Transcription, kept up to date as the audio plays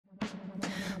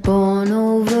born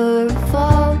over a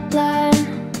fault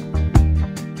line,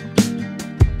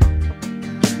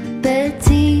 bad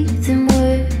teeth and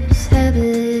worse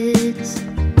habits,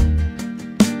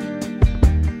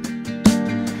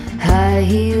 high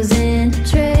heels in a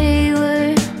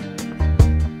trailer.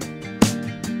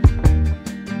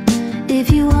 If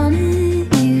you want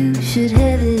it, you should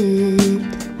have it.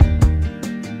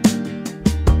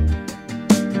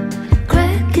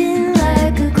 Cracking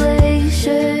like a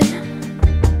glacier,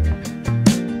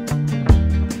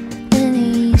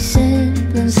 any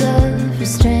semblance of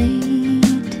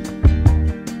restraint.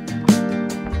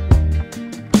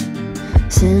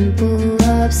 Simple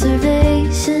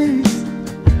observations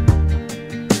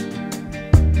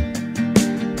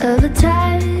of a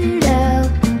tired out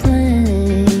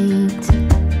complaint.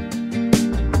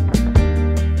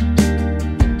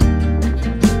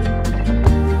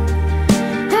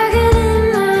 I get in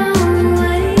my own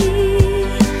way,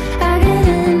 I get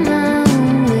in my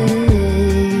own way,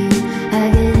 I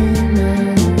get in my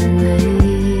own way.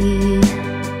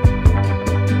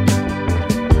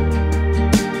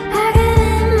 I get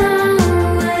in my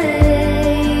own way,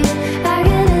 I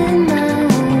get in my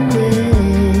own way,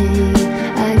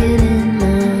 I get in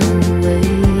my own way.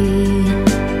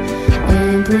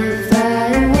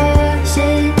 Amplifier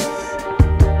washes,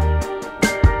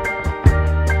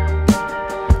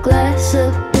 glass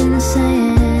up in the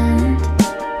sand,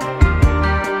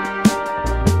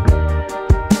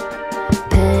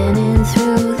 panning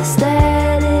through the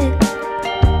static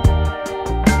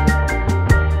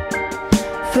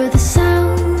for the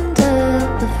sound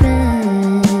of a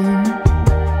friend.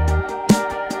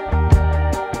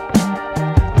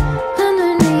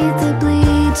 Underneath the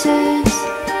bleachers,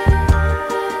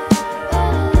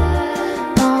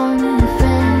 on the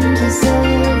fringes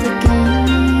of the game,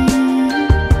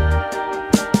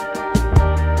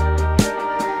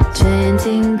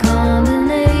 chanting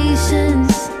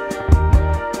combinations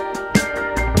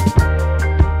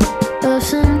of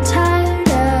some tired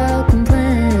out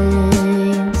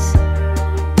complaints.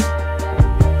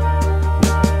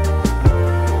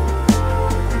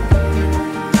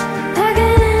 I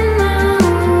get in my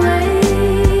own way,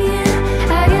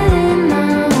 I get in my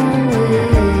own way,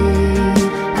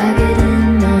 I get in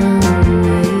my own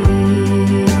way.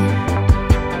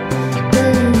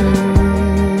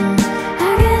 I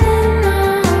get in my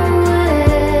own way,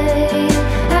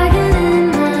 I get in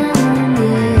my own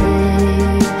way,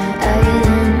 I get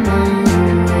in my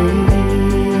own way.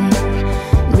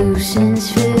 Lucians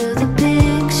fill the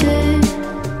picture,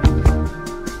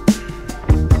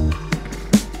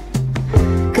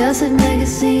 gossip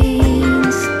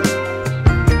magazines,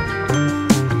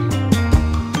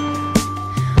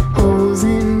 holes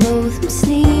in both my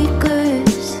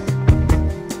sneakers.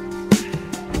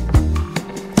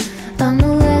 I'm the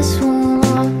last one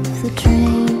off the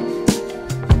train,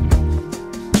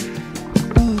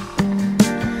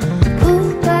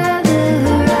 pulled by the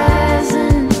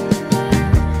horizon,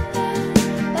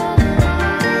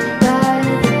 by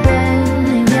the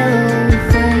burning yellow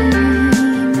flame,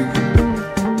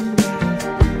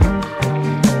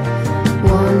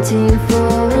 wanting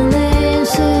for an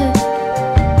answer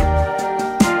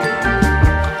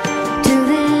to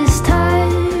this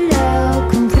tired out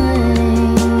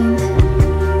complaint.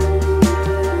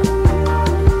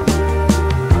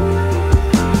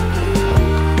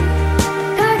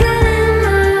 I get in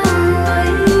my own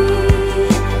way,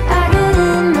 I get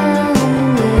in my own way, I get in my own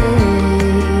way.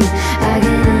 I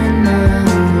get in my own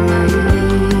way,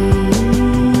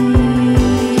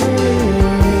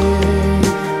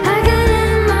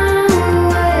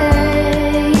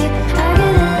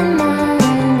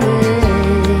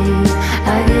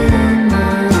 I get in my own way, I get in my own way.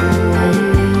 I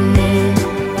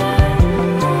get in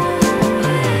my own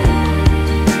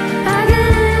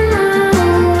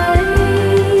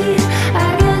way,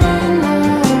 I get in my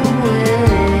own way,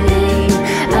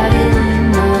 I get in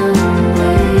my own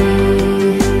way.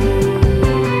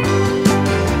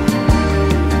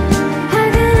 I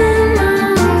get in my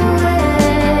own way,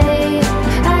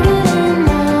 I get in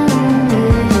my own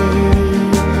way,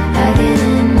 I get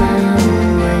in my own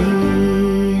way.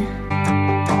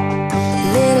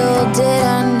 Little did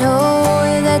I know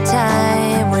that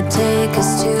time would take us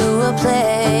to a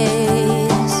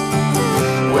place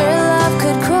where love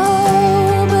could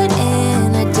grow, but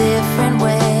in a different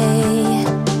way.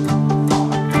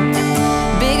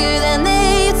 Bigger than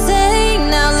they'd say.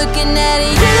 Now looking at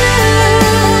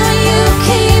you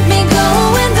keep me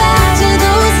going back to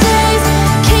those days,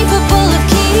 capable of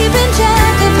keeping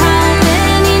track of how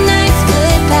many nights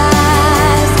split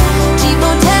past cheap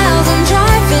motels and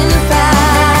driving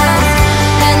fast,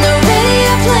 and the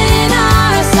radio playing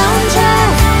our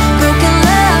soundtrack.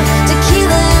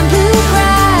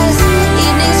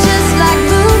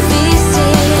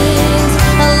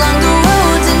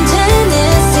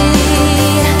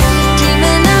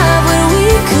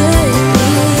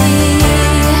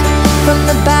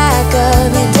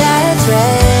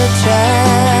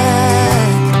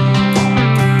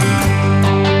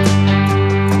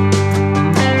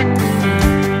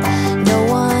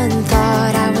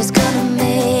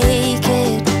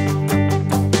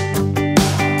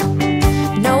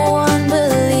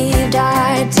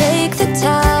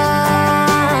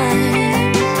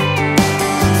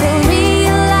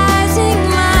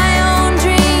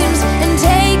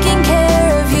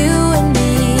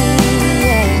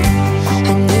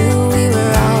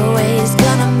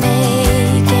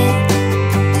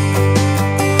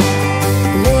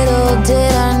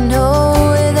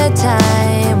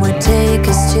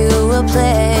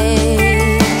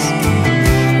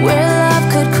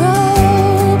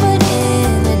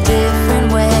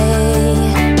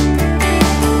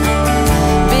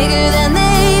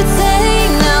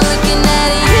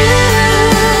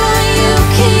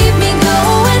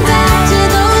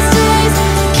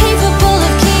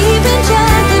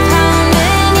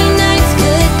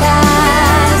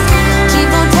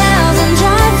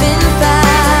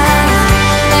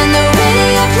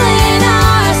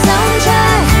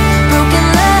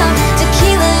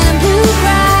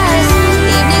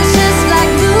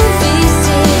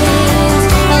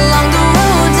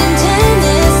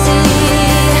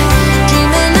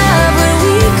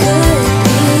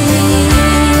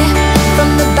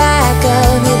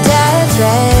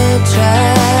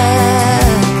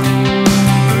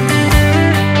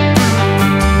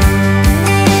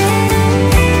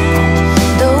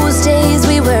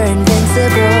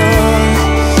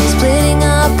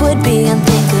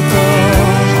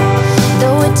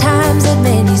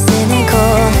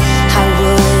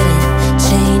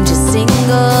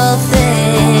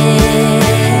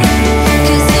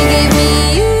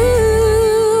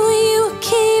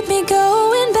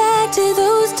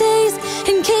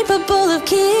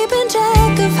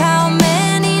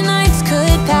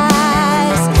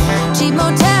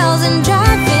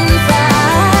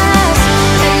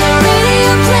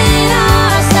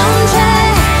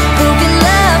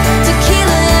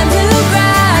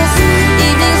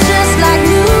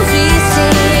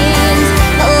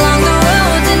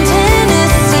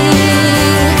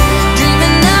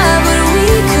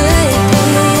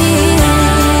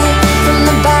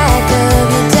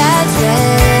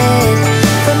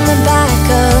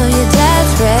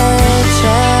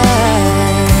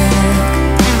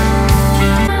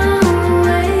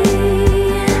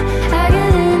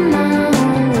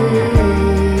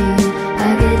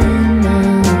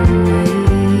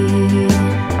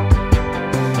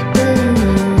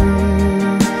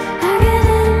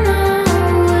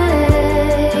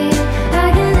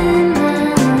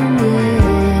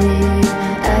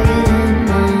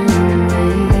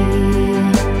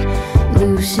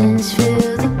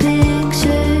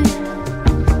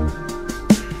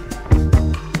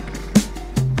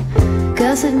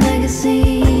 gossip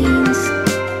magazines,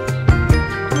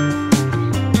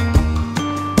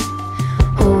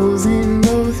 holes in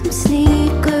both my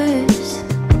sneakers.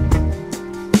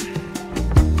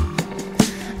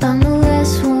 I'm the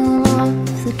last one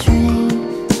off the train.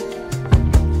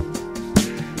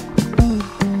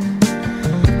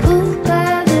 Pulled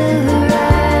by the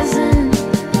horizon,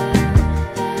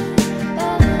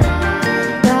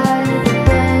 by the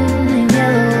burning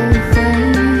yellow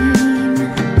flame,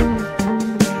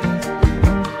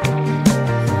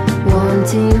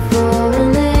 wanting for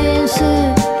an answer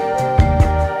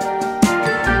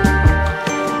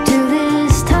to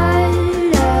this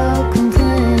tired out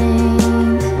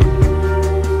complaint.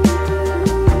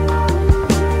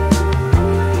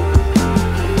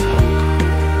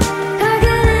 I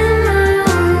get in my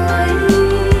own way,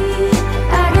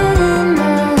 I get in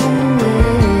my own way,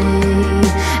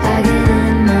 I get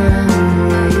in my own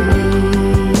way.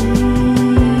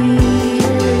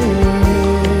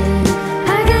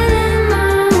 I get in my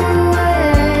own way,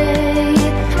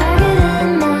 I get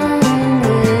in my own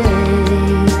way,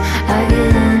 I get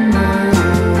in my own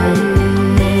way.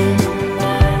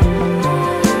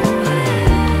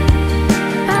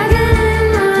 I get in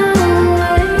my own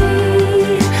way,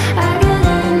 I get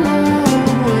in my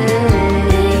own way,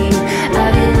 I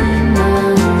get in my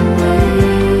own way.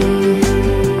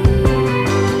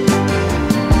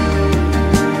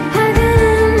 I get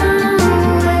in my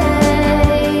own way,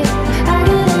 I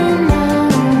get in my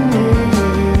own way,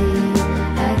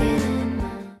 I get in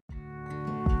my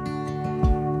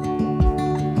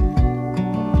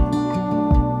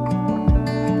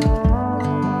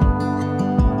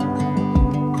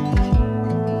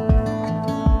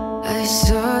I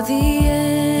saw the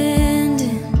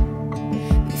ending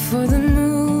before the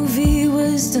movie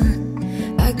was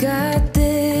done. I got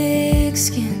thick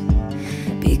skin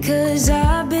because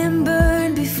I've been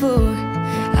burned before.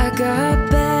 I got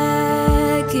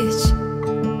baggage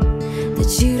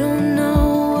that you don't know